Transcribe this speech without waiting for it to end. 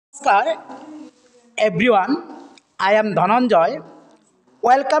Namaskar everyone, I am Dhananjoy.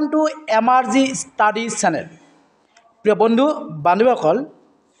 Welcome to MRG Studies channel. প্ৰিয় বন্ধু বান্ধৱীসকল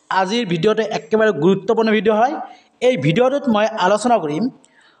আজিৰ ভিডিঅ'টো একেবাৰে গুৰুত্বপূৰ্ণ ভিডিঅ' হয়। এই ভিডিঅ'টোত মই আলোচনা কৰিম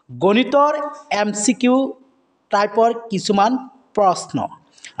গণিতৰ MCQ টাইপৰ কিছুমান প্ৰশ্ন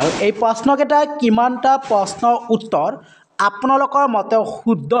আৰু এই প্ৰশ্নকেইটা কিমানটা প্ৰশ্নৰ উত্তৰ আপোনালোকৰ মতে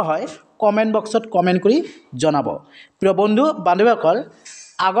শুদ্ধ হয় কমেন্ট বক্সত কমেন্ট কৰি জনাব। প্ৰিয় বন্ধু বান্ধৱীসকল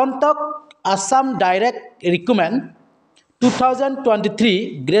আগন্তুক Assam Direct Recruitment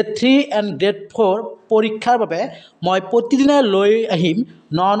 2023 grade 3 and grade 4 পৰীক্ষাৰ বাবে মই প্ৰতিদিনে লৈ আহিম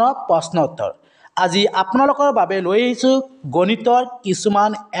ন প্ৰশ্ন উত্তৰ। আজি আপোনালোকৰ বাবে লৈ আহিছোঁ গণিতৰ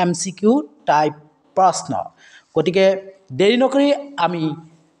কিছুমান MCQ টাইপ প্ৰশ্ন। গতিকে দেৰি নকৰি আমি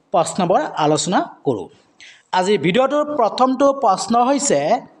প্ৰশ্নবোৰ আলোচনা কৰোঁ। আজি ভিডিঅ'টোৰ প্ৰথমটো প্ৰশ্ন হৈছে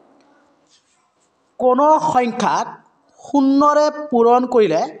কোনো সংখ্যাক শূন্যৰে পূৰণ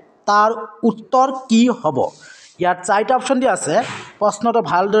কৰিলে তাৰ উত্তৰ কি হ'ব? ইয়াত চাৰিটা অপচন দিয়া আছে। প্ৰশ্নটো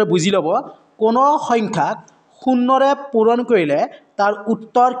ভালদৰে বুজি ল'ব। কোনো সংখ্যাক শূন্যৰে পূৰণ কৰিলে তাৰ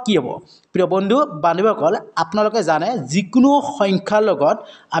উত্তৰ কি হ'ব? প্ৰিয় বন্ধু বান্ধৱীসকল আপোনালোকে জানে যিকোনো সংখ্যাৰ লগত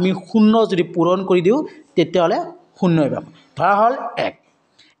আমি শূন্য যদি পূৰণ কৰি দিওঁ তেতিয়াহ'লে শূন্যই পাম। ধৰা হ'ল 1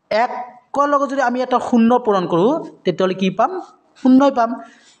 1ৰ লগত যদি আমি এটা শূন্য পূৰণ কৰোঁ তেতিয়াহ'লে কি পাম? শূন্যই পাম।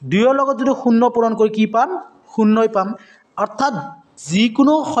 2ৰ লগত যদি শূন্য পূৰণ কৰি কি পাম? শূন্যই পাম। অৰ্থাৎ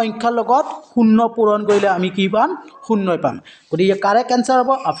যিকোনো সংখ্যাৰ লগত শূন্য পূৰণ কৰিলে আমি কি পাম? শূন্যই পাম। গতিকে কাৰেক্ট এনসাৰ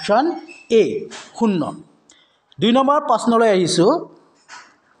হ'ব অপচন এ শূন্য। 2 নম্বৰ প্ৰশ্নলৈ আহিছোঁ।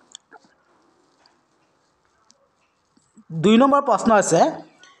 2 নম্বৰ প্ৰশ্ন আছে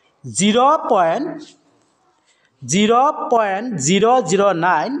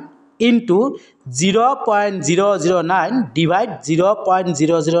 0.009 into 0.009 divide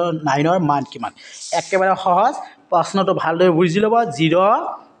 0.009 মান কিমান? একেবাৰে সহজ। প্ৰশ্নটো ভালদৰে বুজি ল'ব।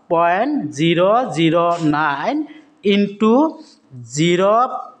 0.009 into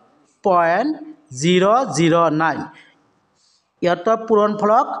 0.009 ইয়াৰ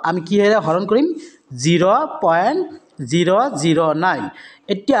পূৰণফলক আমি কিহেৰে হৰণ কৰিম? 0.009।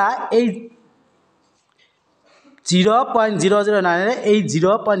 এতিয়া এই 0.009 এই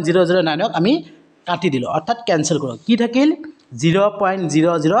 0.009ক আমি কাটি দিলোঁ অৰ্থাৎ কেনসেল কৰোঁ। কি থাকিল?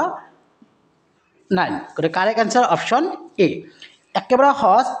 0.009। গতিকে কাৰেক্ট এনসাৰ অপচন এ। একেবাৰে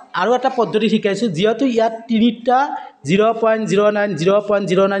সহজ। আৰু এটা পদ্ধতি শিকাইছোঁ যিহেতু ইয়াত তিনিটা 0.09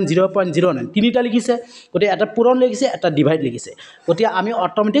 0.09 0.09 তিনিটা লিখিছে। গতিকে এটা পূৰণ লিখিছে এটা ডিভাইড লিখিছে। গতিকে আমি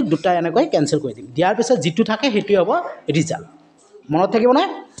অট'মেটিক দুটা এনেকৈ কেনসেল কৰি দিম। দিয়াৰ পিছত যিটো থাকে সেইটোৱে হ'ব ৰিজাল্ট। মনত থাকিবনে?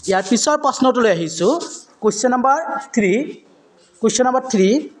 ইয়াৰ পিছৰ প্ৰশ্নটোলৈ আহিছোঁ। Question number 3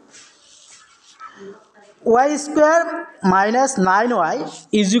 y square minus 9y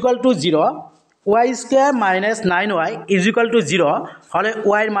is equal to 0 y square minus 9y is equal to 0 হ'লে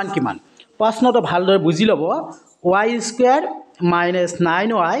y ৰ মান কিমান? প্ৰশ্নটো ভালদৰে বুজি ল'ব। y square minus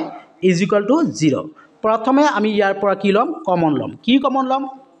 9y is equal to 0। প্ৰথমে আমি ইয়াৰ পৰা কি ল'ম? কমন ল'ম। কি কমন ল'ম?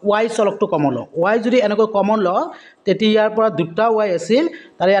 y চলকটো কমন ল'ম। y যদি এনেকৈ কমন লওঁ তেতিয়া ইয়াৰ পৰা দুটা y আছিল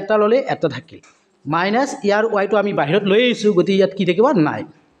তাৰে এটা ল'লে এটা থাকিল। মাইনাছ ইয়াৰ yটো আমি বাহিৰত লৈ আহিছোঁ। গতিকে ইয়াত কি থাকিব? 9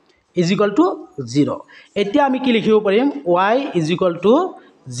 is equal to 0। এতিয়া আমি কি লিখিব পাৰিম? y is equal to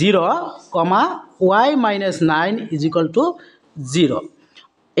 0, y minus 9 is equal to 0।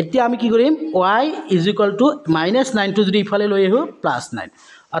 এতিয়া আমি কি কৰিম? y is equal to minus 9টো যদি ইফালে লৈ আহোঁ প্লাছ 9।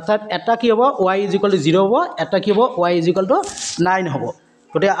 অৰ্থাৎ এটা কি হ'ব? y is equal to 0 হ'ব। এটা কি হ'ব? y is equal to 9 হ'ব।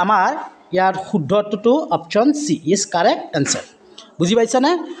 গতিকে আমাৰ ইয়াৰ শুদ্ধটো option C is correct answer. বুজি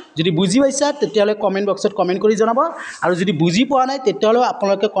পাইছানে? যদি বুজি পাইছা তেতিয়াহ'লে কমেণ্ট বক্সত কমেণ্ট কৰি জনাব। আৰু যদি বুজি পোৱা নাই তেতিয়াহ'লে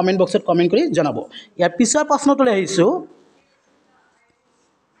আপোনালোকে কমেণ্ট বক্সত কমেণ্ট কৰি জনাব। ইয়াৰ পিছৰ প্ৰশ্নটোলৈ আহিছোঁ।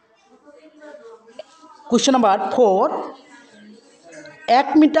 কুৱেশ্যন নম্বৰ 4 1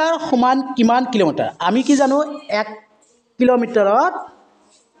 মিটাৰ সমান কিমান কিলোমিটাৰ? আমি কি জানো 1 কিলোমিটাৰত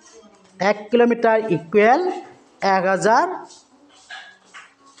 1 কিলোমিটাৰ ইকুৱেল 1000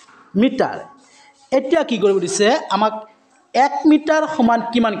 মিটাৰ। এতিয়া কি কৰিব দিছে আমাক 1 মিটাৰ সমান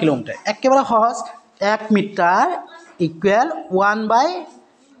কিমান কিলোমিটাৰ? একেবাৰে সহজ। 1 মিটাৰ ইকুৱেল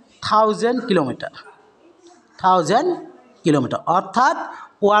 1/1000 কিলোমিটাৰ। 1000 কিলোমিটাৰ অৰ্থাৎ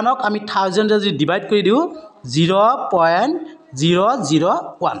 1ক আমি 1000 যদি ডিভাইড কৰি দিওঁ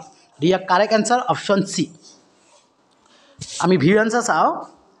 0.001। ইয়াৰ কাৰেক্ট এনসাৰ অপচন চি। আমি ভিউ এনসাৰ চাওঁ।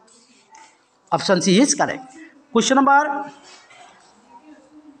 Option C is correct. Question number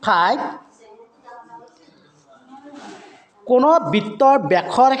 5 কোনো বৃত্তৰ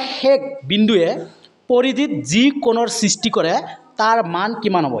ব্যাসৰ শেষ বিন্দুৱে পৰিধিত যি কোণৰ সৃষ্টি কৰে তাৰ মান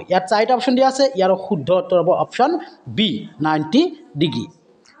কিমান হ'ব? ইয়াত চাৰিটা অপচন দিয়া আছে। ইয়াৰ শুদ্ধ উত্তৰ হ'ব অপচন বি 90 ডিগ্ৰী।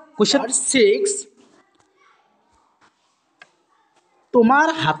 কুৱেশ্যন 6 তোমাৰ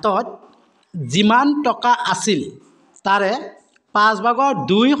হাতত যিমান টকা আছিল তাৰে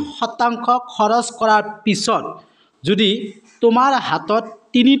 5/2% খৰচ কৰাৰ পিছত যদি তোমাৰ হাতত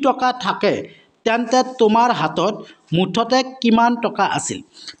 3 টকা থাকে তেন্তে তোমাৰ হাতত মুঠতে কিমান টকা আছিল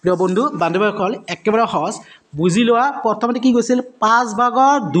প্ৰিয় বন্ধু বান্ধৱীসকল একেবাৰে সহজ বুজি লোৱা প্ৰথমতে কি কৈছিল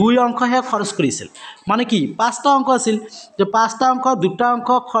 5/2 অংকহে খৰচ কৰিছিল মানে কি 5টা অংক আছিল যে 5টা অংক 2টা অংক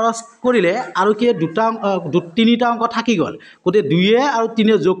খৰচ কৰিলে আৰু কি 3টা অংক থাকি গ'ল গতিকে 2 আৰু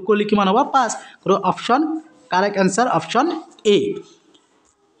 3 যোগ কৰিলে কিমান হ'ব 5 গতিকে option correct answer option A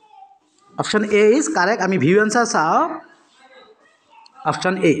option A is correct আমি ভিউ আনসাৰ চাও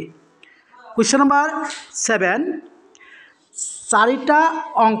অপশ্যন এ কুৱেশ্যন নম্বৰ 7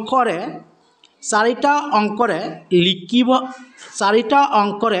 চাৰিটা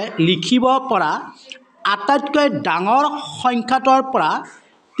অংকৰে লিখিব পৰা আটাইতকৈ ডাঙৰ সংখ্যাটোৰ পৰা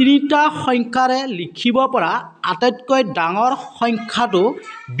 3টা সংখ্যাৰে লিখিব পৰা আটাইতকৈ ডাঙৰ সংখ্যাটো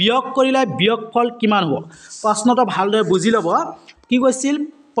বিয়োগ কৰিলে বিয়োগফল কিমান হ'ব প্ৰশ্নটো ভালদৰে বুজি ল'ব কি কৈছিল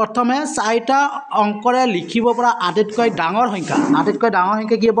প্ৰথমে 4টা অংকৰে লিখিব পৰা আটাইতকৈ ডাঙৰ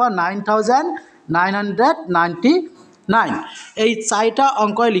সংখ্যা কি হ'ব 9999 এই 4টা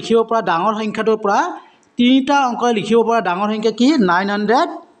অংকৰে লিখিব পৰা ডাঙৰ সংখ্যাটোৰ পৰা 3টা অংকৰে লিখিব পৰা ডাঙৰ সংখ্যা কি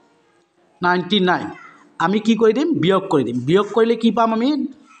 999 আমি কি কৰি দিম বিয়োগ কৰিলে কি পাম আমি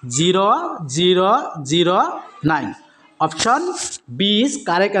 0009 option B is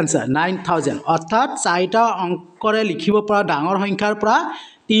correct answer 9000 অৰ্থাৎ 4টা অংকৰে লিখিব পৰা ডাঙৰ সংখ্যাৰ পৰা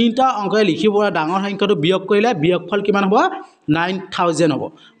 3টা অংকৰে লিখিব পৰা ডাঙৰ সংখ্যাটো বিয়োগ কৰিলে বিয়োগফল কিমান হ'ব 9000 হ'ব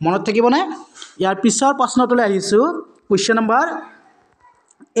মনত থাকিবনে ইয়াৰ পিছৰ প্ৰশ্নটোলৈ আহিছো কুৱেশ্যন নম্বৰ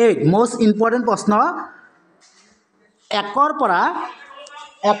 8 মোস্ট ইম্পৰ্টেন্ট প্ৰশ্ন 1 পৰা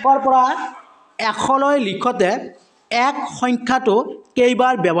 100লৈ লিখতে এক সংখ্যাটো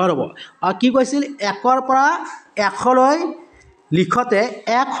কেইবাৰ ব্যৱহাৰ হ'ব আৰু কি কৈছিল 1 পৰা 100লৈ লিখতে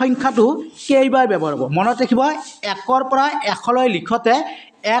এক সংখ্যাটো কেইবাৰ ব্যৱহাৰ হ'ব মনত ৰাখিব 1 পৰা 100লৈ লিখতে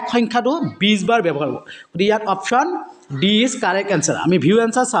এক সংখ্যাটো 20 বাৰ ব্যৱহাৰ হ'ব গতিকে ইয়াত option D is correct answer আমি ভিউ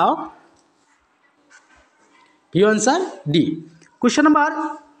আনসাৰ চাও view answer D question number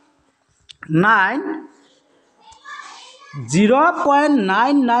 9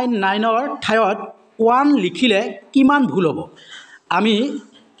 0.999ৰ ঠাইত 1 লিখিলে কিমান ভুল হ'ব আমি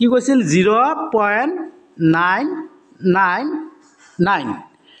কি কৈছিল 0.999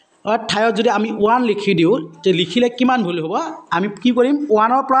 অৰ ঠাইত যদি আমি 1 লিখি দিও তে লিখিলে কিমান ভুল হ'ব আমি কি কৰিম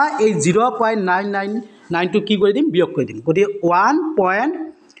 1 ৰ পৰা এই 0.999 টো কি কৰি দিম বিয়োগ কৰি দিম গতিকে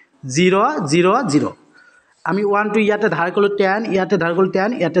 1.000 আমি 1 টো ইয়াতে ধাৰ কৰিলো 10 ইয়াতে ধাৰ কৰিলো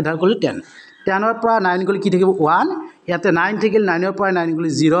 10 ইয়াতে ধাৰ কৰিলো 10 10 ৰ পৰা 9 গ'লে কি থাকিব 1 ইয়াতে 9 থাকিল 9 ৰ পৰা 9 গ'লে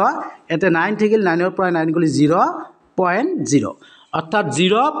 0 ইয়াতে 9 থাকিল 9 ৰ পৰা 9 গ'লে 0.0 অৰ্থাৎ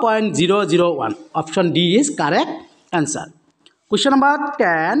 0.001 option D is correct answer question number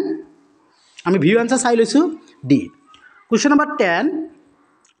 10 আমি ভিউ আনসাৰ চাই লৈছো D question number 10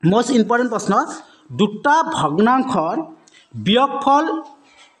 most important প্ৰশ্ন দুটা ভগ্নাংশৰ বিয়োগফল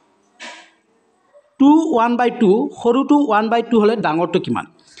 1/2 সৰুটো 1/2 হলে ডাঙৰটো কিমান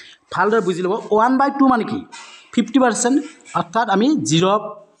ভালদৰে বুজি ল'ব 1/2 মানে কি 50% অৰ্থাৎ আমি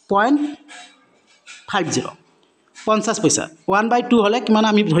 0.50 50 পইচা 1/2 হলে কিমান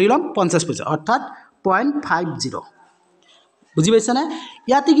আমি ধৰি লম 50 পইচা অৰ্থাৎ 0.50 বুজি পাইছানে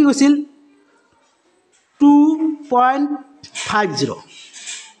ইয়াতে কি কৈছিল 2.50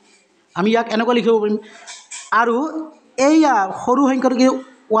 আমি ইয়াক এনেকৈ লিখিব পাৰিম আৰু এইয়া সৰু সংখ্যাটো কি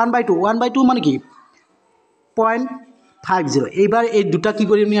 1/2 মানে কি 0.50 এইবাৰ এই দুটা কি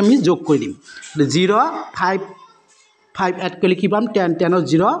কৰিম আমি যোগ কৰি দিম 0.55 এড কৰিলে কি পাম 10 10 ৰ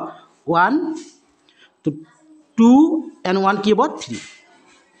 0 1 2 and 1 কি হ'ব 3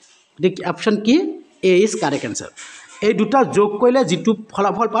 গতিকে অপশ্যন কি এ ইজ কাৰেক্ট আনসাৰ এই দুটা যোগ কৰিলে যেটো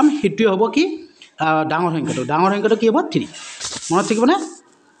ফলাফল পাম হেতুৱে হ'ব কি ডাঙৰ সংখ্যাটো কি হ'ব 3 মনত থাকিবনে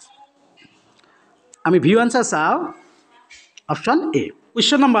আমি ভিউ আনসাৰ চাও অপশ্যন এ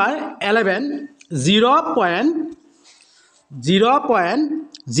কুৱেশ্যন নম্বৰ 11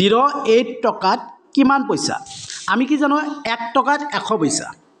 0.08 টকাত কিমান পইচা আমি কি জানো 1 টকাত 100 পইচা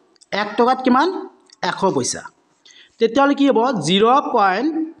 1 টকাত কিমান 100 পইচা তেতিয়াহ'লে কি হ'ব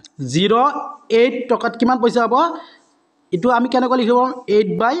 0.08 টকাত কিমান পইচা হ'ব এটো আমি কেনেকৈ লিখিব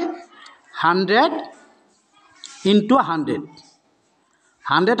 8/100 into 100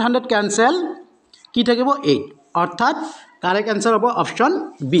 100 cancel কি থাকিব 8 অৰ্থাৎ কারেক্ট आंसर হ'ব অপশন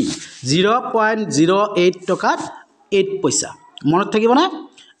বি 0.08 টকাত 8 পয়সা মনত থাকিব না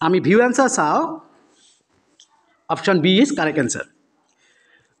আমি ভিউ आंसर চাও option B is correct answer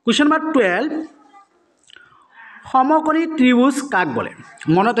question number 12 সমকোণী ত্ৰিভুজ কাক বলে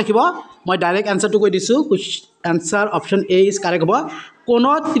মনত ৰাখিব মই ডাইৰেক্ট এনসাৰটো কৈ দিছো answer option A is correct হ'ব কোন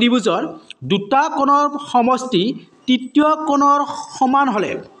ত্ৰিভুজৰ দুটা কোণৰ সমষ্টি তৃতীয় কোণৰ সমান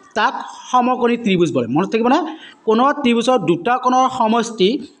হলে তাক সমকোণী ত্ৰিভুজ বলে মনত থাকিব না কোন ত্ৰিভুজৰ দুটা কোণৰ সমষ্টি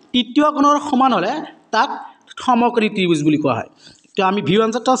তৃতীয় কোণৰ সমান হলে তাক সমকোণী ত্ৰিভুজ বুলি কোৱা হয় তো আমি ভিউ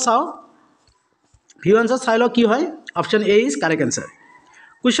আনসারটা চাও ভিউ আনসার চাইলো কি হয় option A is correct answer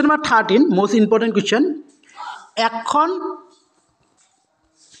question number 13 most important question এখন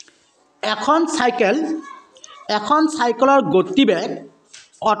সাইকেলৰ গতিবেগ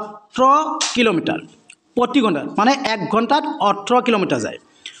 18 কিলোমিটার প্রতি ঘন্টা মানে 1 ঘন্টাত 18 কিলোমিটার যায়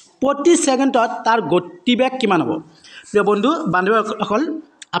প্রতি সেকেন্ডত তার গতিবেগ কিমান হ'ব প্রিয় বন্ধু বান্ধৱীসকল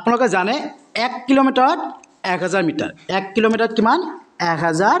আপোনালোকে জানে 1 কিলোমিটাৰত 1000 মিটাৰ 1 কিলোমিটাৰত কিমান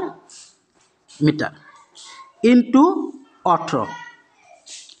 1000 মিটার ইনটু 18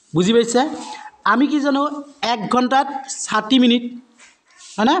 বুঝি পাইছে আমি কি জানো 1 ঘন্টাত 60 মিনিট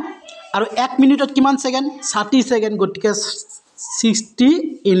হয়না আৰু 1 মিনিটত কিমান সেকেন্ড 60 সেকেন্ড গতিকে 60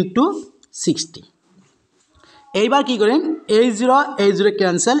 ইনটু 60 এইবাৰ কি কৰিম a0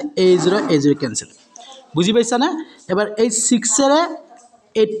 ক্যান্সেল a0 ক্যান্সেল বুঝি পাইছা না এবাৰ এই 6 এৰে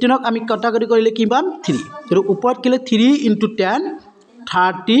 18 ক আমি কটাকটি কৰিলে কি পাম 3 আৰু ওপৰত কিলে 3 ইনটু 10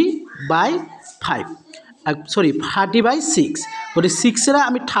 30/5 sorry 30/6 গতি 6 এৰে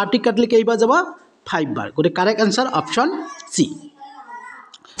আমি 30 কাটলে কেইবা যাব 5 বাৰ গতি কারেক্ট आंसर অপশন সি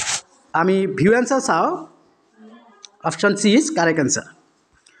আমি ভিউ आंसर চাও option C is correct answer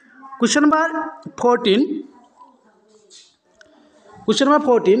question number 14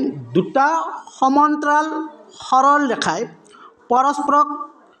 দুটা সমান্তৰাল সৰল ৰেখাই পৰস্পৰক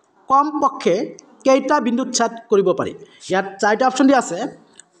কমপক্ষে কেইটা বিন্দুত ছেদ কৰিব পাৰি ইয়াত চাৰিটা অপশন দি আছে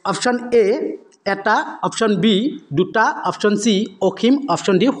অপশন এ এটা অপশন বি দুটা অপশন সি অসীম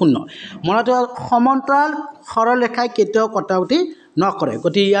অপশন ডি শূন্য মনত সমান্তৰাল সৰল ৰেখাই কেতিয়াও কটাকটি নকৰে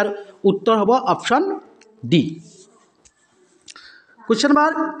গতি ইয়াৰ উত্তৰ হ'ব অপশন ডি কোশ্চেন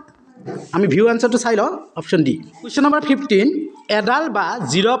নাম্বার আমি ভিউ আনসারটো চাই ল অপশন ডি কোশ্চেন নাম্বার 15 এডাল বা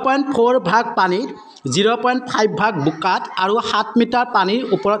 0.4 ভাগ পানীৰ 0.5 ভাগ বুকাত আৰু 7 মিটাৰ পানীৰ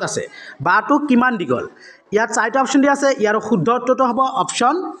ওপৰত আছে বাটো কিমান দীঘল ইয়াত চাৰিটা অপশন দি আছে ইয়াৰ শুদ্ধ উত্তৰটো হ'ব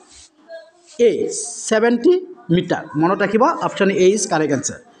অপশন A 70 মিটার মনত রাখিব option A is correct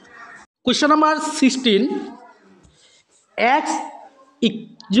answer question number 16 x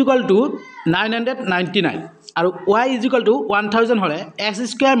equal to 999 আৰু y ইকুয়াল টু 1000 হলে x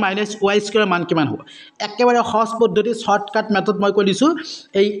square minus y square মান কিমান হ'ব একেবাৰে সহজ পদ্ধতি শৰ্টকাট মেথড মই কৈ দিছো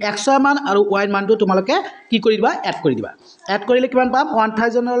এই x ৰ মান আৰু y ৰ মানটো তোমালোকে কি কৰি দিবা এড কৰি দিবা এড কৰিলে কিমান পাম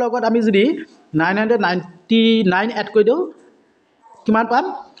 1000 ৰ লগত আমি যদি 999 এড কৰি দিও কিমান পাম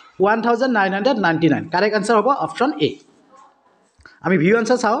 1999 কারেক্ট आंसर होगा ऑप्शन ए আমি ভিউ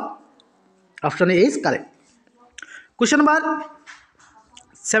आंसर চাও option A is correct question number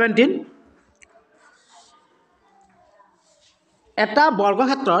 17 এটা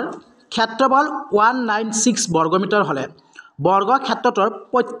বৰ্গক্ষেত্ৰৰ ক্ষেত্ৰফল 196 বৰ্গমিটাৰ হলে বৰ্গক্ষেত্ৰটোৰ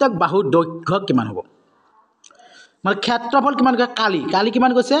প্ৰত্যেক বাহুৰ দৈৰ্ঘ্য কিমান হ'ব মানে ক্ষেত্ৰফল কিমান কালি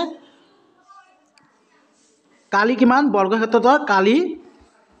কিমান কৈছে কালি কিমান বৰ্গক্ষেত্ৰটোৰ কালি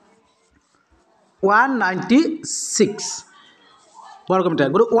 196 বর্গমিটার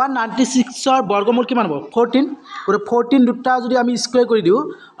গরু 196 এর বর্গমূল কিমান হ'ব 14 গরু 14 দুটা যদি আমি স্কয়ার কৰি দিও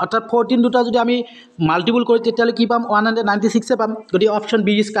অর্থাৎ 14 দুটা যদি আমি মাল্টিপল করি তেতিয়ালে কি পাম 196 এ পাম গতি option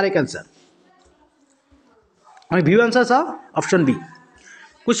B is correct answer আমি ভিউ आंसर চাও option B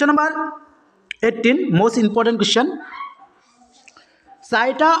question number 18 most important question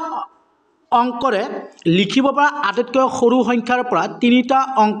চাৰিটা অঙ্কৰে লিখিব পৰা আটাইতকৈ সৰু সংখ্যাৰ পৰা তিনিটা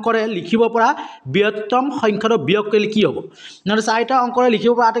অঙ্কৰে লিখিব পৰা বৃহত্তম সংখ্যাৰ বিয়োগ কৰিলে কি হ'ব মানে চাৰিটা অঙ্কৰে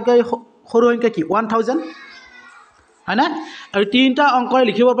লিখিব পৰা আটাইতকৈ সৰু সংখ্যা কি 1000 হয় না আৰু তিনিটা অঙ্কৰে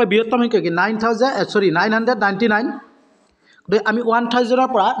লিখিব পৰা বৃহত্তম সংখ্যা কি 999 গতি আমি 1000 ৰ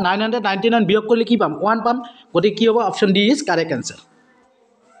পৰা 999 বিয়োগ কৰিলে কি পাম 1 পাম গতি কি হ'ব option D is correct answer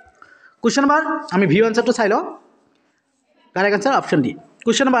question number আমি ভিউ आंसरটো চাই ল correct answer option D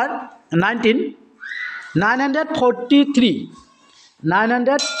question number 19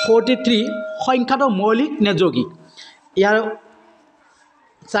 943 সংখ্যাটো মৌলিক নে যৌগিক ইয়াৰ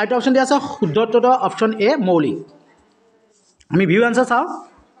চাৰিটা অপশন দিয়া আছে শুদ্ধ উত্তৰটো অপশন এ মৌলিক আমি ভিউ आंसर চাও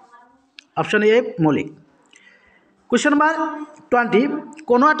অপশন এ মৌলিক কোশ্চেন নাম্বার 20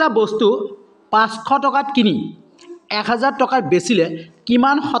 কোনো এটা বস্তু 500 টকাত কিনি 1000 টকাত বেচিলে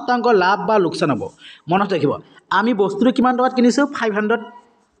কিমান শতাংশ লাভ বা লোকসান হ'ব মনত ৰাখিব আমি বস্তুটো কিমান টকাত কিনিছো 500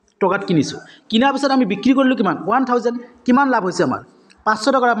 টকাত কিনিছো কিনাৰ পিছত আমি বিক্ৰী কৰিলো কিমান 1000 কিমান লাভ হৈছে আমাৰ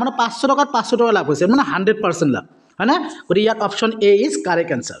 500 টকা মানে 500 টকাত 500 টকা লাভ হৈছে মানে 100% লাভ হয় না গতি ইয়াত option A is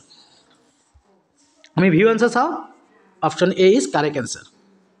correct answer আমি ভিউ আনসাৰ চাওঁ option A is correct answer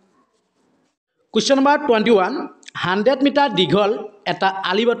question number 21 100 metre দীঘল এটা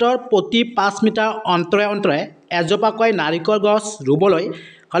আলিবাটৰ প্ৰতি 5 মিটাৰ অন্তৰে অন্তৰে এজোপাকৈ নাৰিকল গছ ৰুবলৈ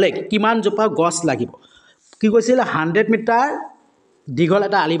হলে কিমান জোপা গছ লাগিব কি কৈছিল 100 মিটাৰ দীঘল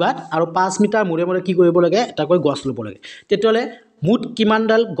এটা আলিবাট আৰু 5 মিটাৰ মূৰে মূৰে কি কৰিব লাগে এটাকৈ গছ ৰুব লাগে তেতিয়ালে মুঠ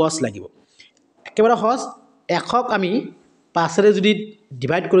কিমানডাল গছ লাগিব একেবাৰে সহজ 100ক আমি 5 ৰে যদি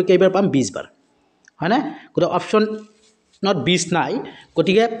ডিভাইড কৰি কেইবাৰ পাম 20 বাৰ হয়নে গতে অপশ্যন not 20 নাই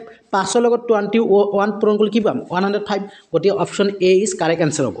গতিকে 5 ৰ লগত 21 পূৰণ কৰি কি পাম 105 গতিকে option A is correct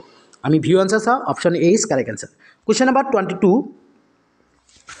answer হ'ব আমি ভিউ আনসাৰ চাওঁ option A is correct answer question number 22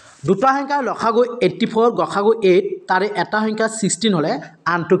 দুটা সংখ্যাৰ লসাগু 84 গসাগু 8 তাৰে এটা সংখ্যা 16 হলে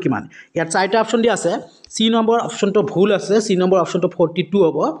আনটো কিমান ইয়াত চাৰিটা অপশ্যন দিয়া আছে সি নম্বৰ অপশ্যনটো ভুল আছে সি নম্বৰ অপশ্যনটো 42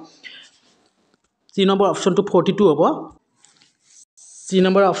 হ'ব সি নম্বৰ অপশ্যনটো 42 হ'ব সি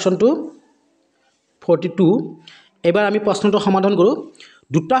নম্বৰ অপশ্যনটো 42 এবাৰ আমি প্ৰশ্নটো সমাধান কৰো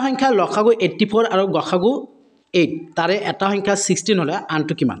দুটা সংখ্যাৰ লসাগু 84 আৰু গসাগু 8 তাৰে এটা সংখ্যা 16 হলে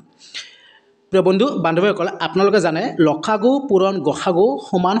আনটো কিমান প্ৰিয় বন্ধু বান্ধৱীসকল আপোনালোকে জানে লসাগু পূৰণ গসাগু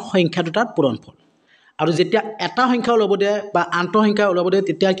সমান সংখ্যা দুটাৰ পূৰণফল আৰু যেতিয়া এটা সংখ্যা ওলাব দিয়ে বা আনটো সংখ্যা ওলাব দিয়ে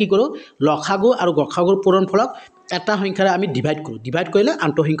তেতিয়া কি কৰো লসাগু আৰু গসাগুৰ পূৰণফলক এটা সংখ্যাৰে আমি ডিভাইড কৰো ডিভাইড কৰিলে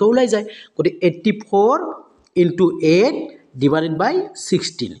আনটো সংখ্যা ওলাই যায় গতি 84 * 8 divided by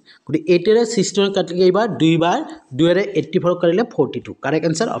 16 গতি 8 ৰে 16 কাটিলে এবাৰ দুইবাৰ 2 ৰে 84 কাটিলে 42 correct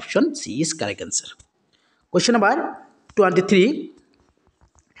answer option C is correct answer question number 23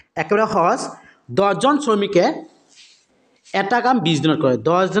 একেবাৰে সহজ 10 জন শ্ৰমিকে এটা কাম 20 দিনত কৰে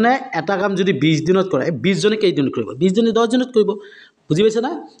 10 জনে এটা কাম যদি 20 দিনত কৰে 20 জনে কেই দিনত কৰিব 20 জনে 10 দিনত কৰিব বুজি পাইছা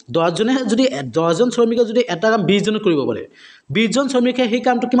না 10 জনে যদি 10 জন শ্ৰমিকে যদি এটা কাম 20 দিনত কৰিব পাৰে 20 জন শ্ৰমিকে সেই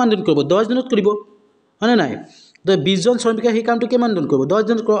কামটো কিমান দিন কৰিব 10 দিনত কৰিব হয় নাই তো 20 জন শ্ৰমিকে সেই কামটো কিমান দিন কৰিব 10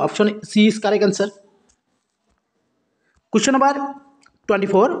 দিনত কৰিব option C is correct answer question number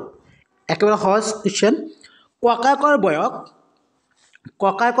 24 একেবাৰে সহজ কোশ্চেন ককাকৰ বয়স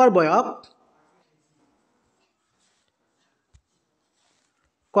ককাকৰ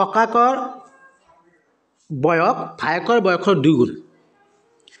বয়স ভায়েকৰ বয়সৰ দুগুণ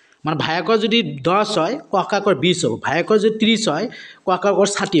মানে ভায়েকৰ যদি 10 হয় ককাকৰ 20 হ'ব ভায়েকৰ যদি 30 হয় ককাকৰ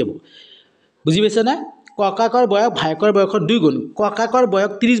 60 হ'ব বুজি পাইছা না ককাকৰ বয়স ভায়েকৰ বয়সৰ দুগুণ ককাকৰ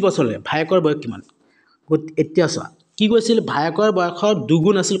বয়স 30 বছৰ হলে ভায়েকৰ বয়স কিমান এতিয়া চোৱা কি কৈছিল ভায়েকৰ বয়সৰ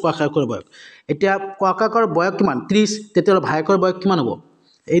দুগুণ আছিল ককাকৰ বয়স এতিয়া ককাকৰ বয়স কিমান 30 তেতিয়া ভায়েকৰ বয়স কিমান হ'ব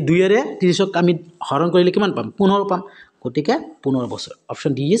এই 2 ৰে 30ক আমি হৰণ কৰিলে কিমান পাম 15 পাম গতিকে 15 বছৰ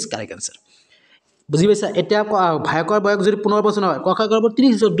option D is correct answer বুজি পাইছা এতিয়া ভায়েকৰ বয়স যদি 15 বছৰ হয় ককাকৰ বয়স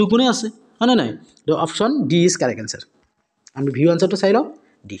 30 বছৰ দুগুণে আছে হয় নাই তো option D is correct answer আমি ভিউ আনসাৰটো চাই লও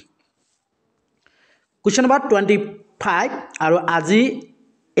ডি কোশ্চেন নাম্বাৰ 25 আৰু আজি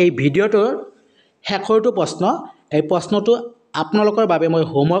এই ভিডিওটোৰ শেষৰটো প্ৰশ্ন এই প্ৰশ্নটো আপোনালোকৰ বাবে মই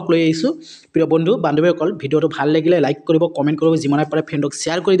হোমৱৰ্ক লৈ আহিছো প্ৰিয় বন্ধু বান্ধৱীসকল ভিডিওটো ভাল লাগিলে লাইক কৰিব কমেন্ট কৰিব যিমানে পাৰে ফ্ৰেণ্ডক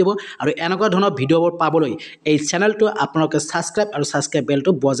শেয়াৰ কৰি দিব আৰু এনেকুৱা ধৰণৰ ভিডিওবোৰ পাবলৈ এই চেনেলটো আপোনালোকে সাবস্ক্ৰাইব আৰু সাবস্ক্ৰাইব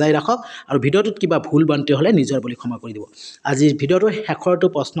বেলটো বজাই ৰাখক আৰু ভিডিওটোত কিবা ভুল বান্তি হলে নিজৰ বুলি ক্ষমা কৰি দিব আজিৰ ভিডিওটোৰ শেষৰটো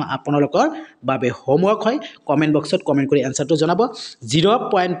প্ৰশ্ন আপোনালোকৰ বাবে হোমৱৰ্ক হয় কমেন্ট বক্সত কমেন্ট কৰি এনসাৰটো জনাব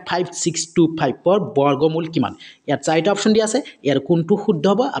 0.5625 ৰ বৰ্গমূল কিমান ইয়াত চাৰিটা অপচন দিয়া আছে ইয়াৰ কোনটো শুদ্ধ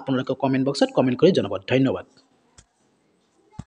হ'ব আপোনালোকে কমেন্ট বক্সত কমেন্ট কৰি জনাব ধন্যবাদ